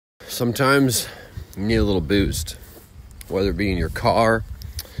Sometimes you need a little boost, whether it be in your car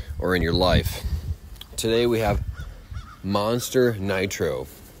or in your life. Today we have Monster Nitro.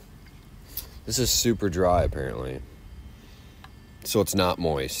 This is super dry apparently, so it's not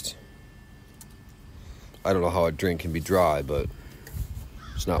moist. I don't know how a drink can be dry, but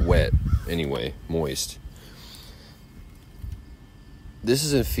it's not wet anyway, moist. This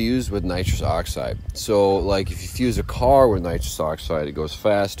is infused with nitrous oxide. So, like, if you fuse a car with nitrous oxide, it goes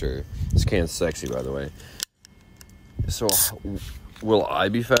faster. This can's sexy, by the way. So, will I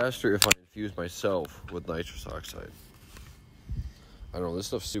be faster if I infuse myself with nitrous oxide? I don't know. This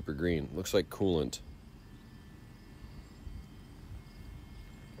stuff's super green. Looks like coolant.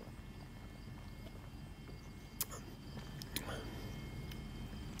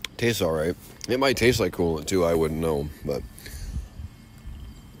 Tastes all right. It might taste like coolant, too. I wouldn't know, but...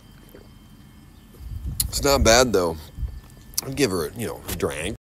 it's not bad, though. I'd give her, a drink.